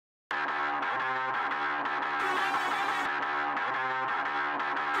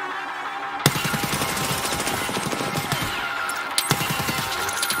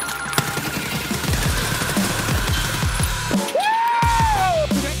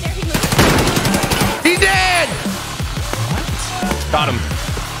Got him.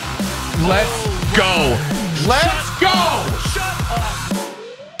 Let's go. Let's go. Shut up.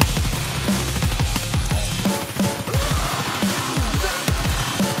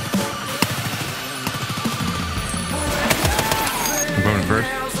 I'm going first.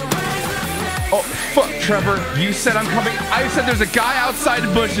 Oh, fuck, Trevor. You said I'm coming. I said there's a guy outside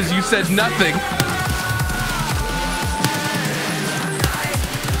the bushes. You said nothing.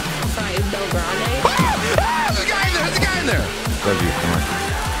 There's a guy in there. There's a guy in there. Love you. Come on.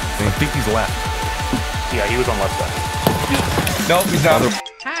 I think he's left. Yeah, he was on left side. Nope, he's not.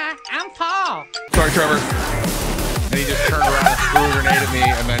 Hi, I'm Paul. Sorry, Trevor. And he just turned around and threw a grenade at me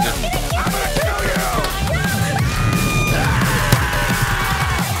and then just...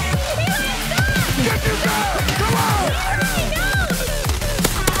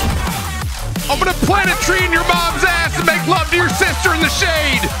 I'm gonna plant a tree in your mom's ass and make love to your sister in the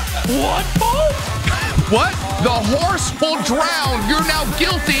shade. What, Paul? What? The horse will drown. You're now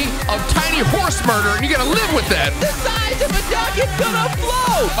guilty of tiny horse murder, and you gotta live with that. The size of a duck is gonna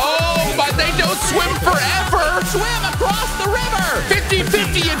float. Oh, but they don't swim forever. Swim across the river.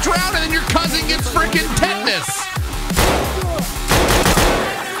 50-50, you drown, and then your cousin gets freaking tetanus.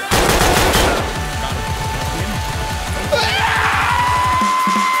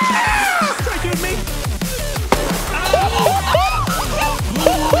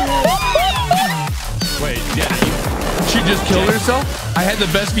 Wait, yeah. She just killed herself? I had the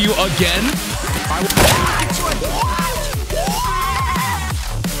best view again?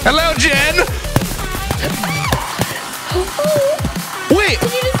 Hello, Jen! Wait!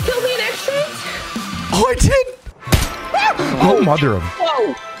 Did you just kill me in extras? Oh, I did! Oh, mother of...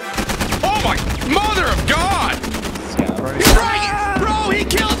 Whoa! Oh, my... Mother of God! He's right! Bro, he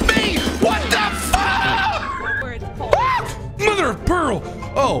killed me! What the fuck? Mother of pearl!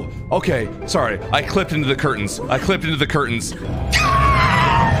 Oh, okay. Sorry. I clipped into the curtains. I clipped into the curtains.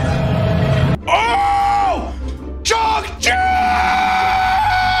 Oh! Chong-chow!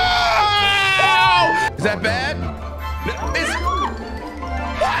 Is that bad? What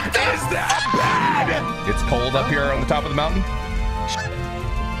is that bad? It's cold up here on the top of the mountain.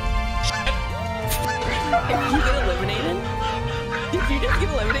 Did you get eliminated? Did you just get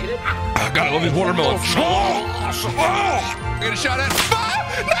eliminated? I gotta love these watermelons. I got a shot at.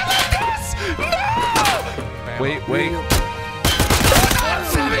 Not like this! No! Wait, wait. Oh, no,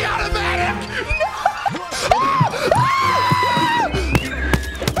 semi-automatic!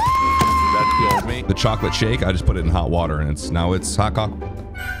 That killed me. The chocolate shake, I just put it in hot water, and it's hot cocoa.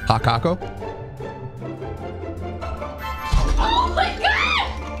 Hot cocoa? Oh my god!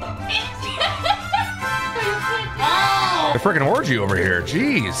 A freaking orgy over here.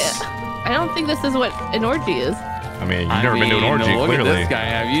 Jeez. I don't think this is what an orgy is. I mean, you've never been to an orgy, look clearly. At this guy.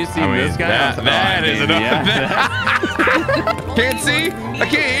 Have you seen this guy? That is enough. Yeah. Can't see. I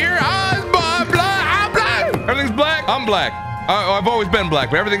can't hear. I'm black. Everything's black. I'm black. I've always been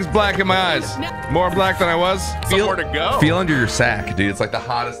black, but everything's black in my eyes. More black than I was. Somewhere to go. Feel under your sack, dude. It's like the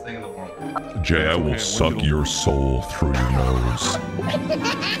hottest thing in the world. Jay, I will suck your soul through your nose.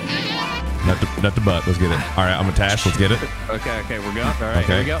 Not the butt. Let's get it. All right, I'm attached. Let's get it. Okay, we're going. All right, Okay.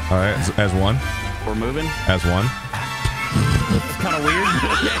 here we go. All right, as one. We're moving. As one. This is kind of weird.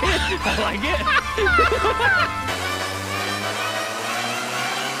 I like it.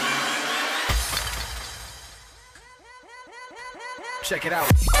 Check it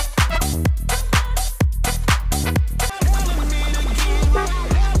out.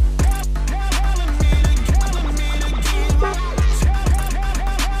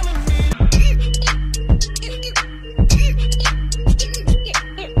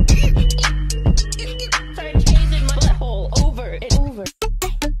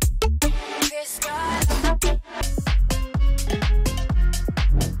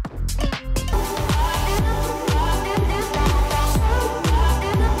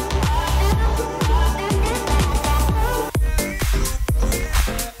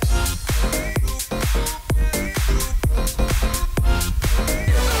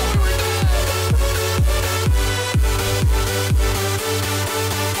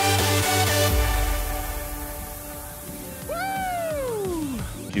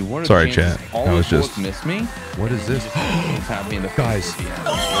 Sorry, chat. I was just. Miss me. What is this? Happy in the Guys.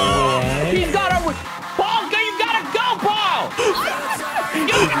 He's got a... Paul, you gotta go, Paul! You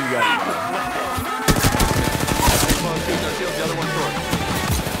gotta go!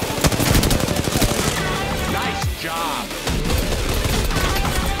 Nice job.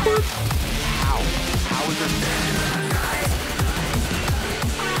 How is there?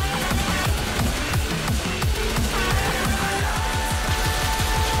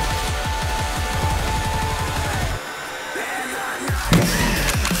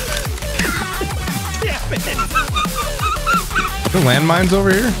 there landmines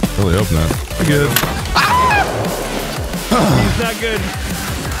over here? Really hope not. We're good. Ah! He's not good.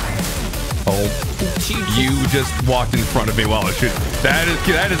 Oh, you just walked in front of me while I was shooting. That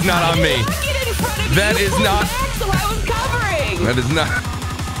is not on me. That is not. So I was covering. That is not.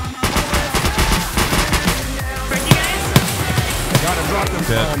 Gotta drop them.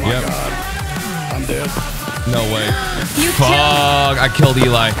 Dead. Oh my Yep. god. I'm dead. No way. You Fuck. I killed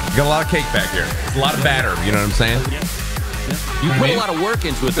Eli. Got a lot of cake back here. It's a lot of batter. You know what I'm saying? You put a lot of work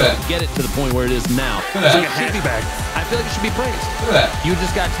into it, though, to get it to the point where it is now. Look at that. So it should be back. I feel like it should be praised. Look at that. You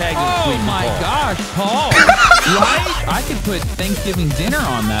just got tagged in Oh tweet my Paul. gosh, Paul. Right? I could put Thanksgiving dinner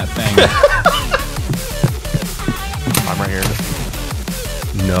on that thing. I'm right here.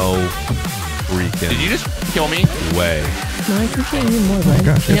 No freaking Did you just kill me? way. No, I appreciate you more, bud.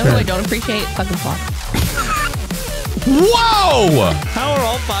 gosh, You know who okay. I don't appreciate? Fucking Paul. Whoa! How are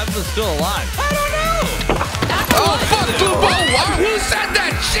all 5 of us still alive? Oh, fuck, Tubo! Who said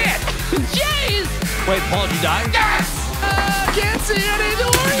that shit? Jeez! Wait, Paul, did you die? Yes! Can't see any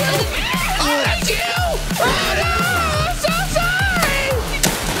door. Oh, that's you! Oh, no! I'm so sorry!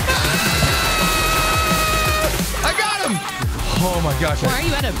 I got him! Oh my gosh. Why are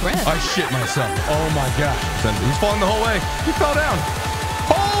you out of breath? I shit myself. Oh my gosh. He's falling the whole way. He fell down.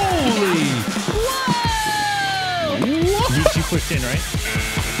 Holy! You pushed in, right?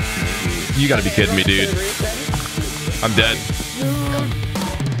 You gotta be kidding me, dude. I'm dead.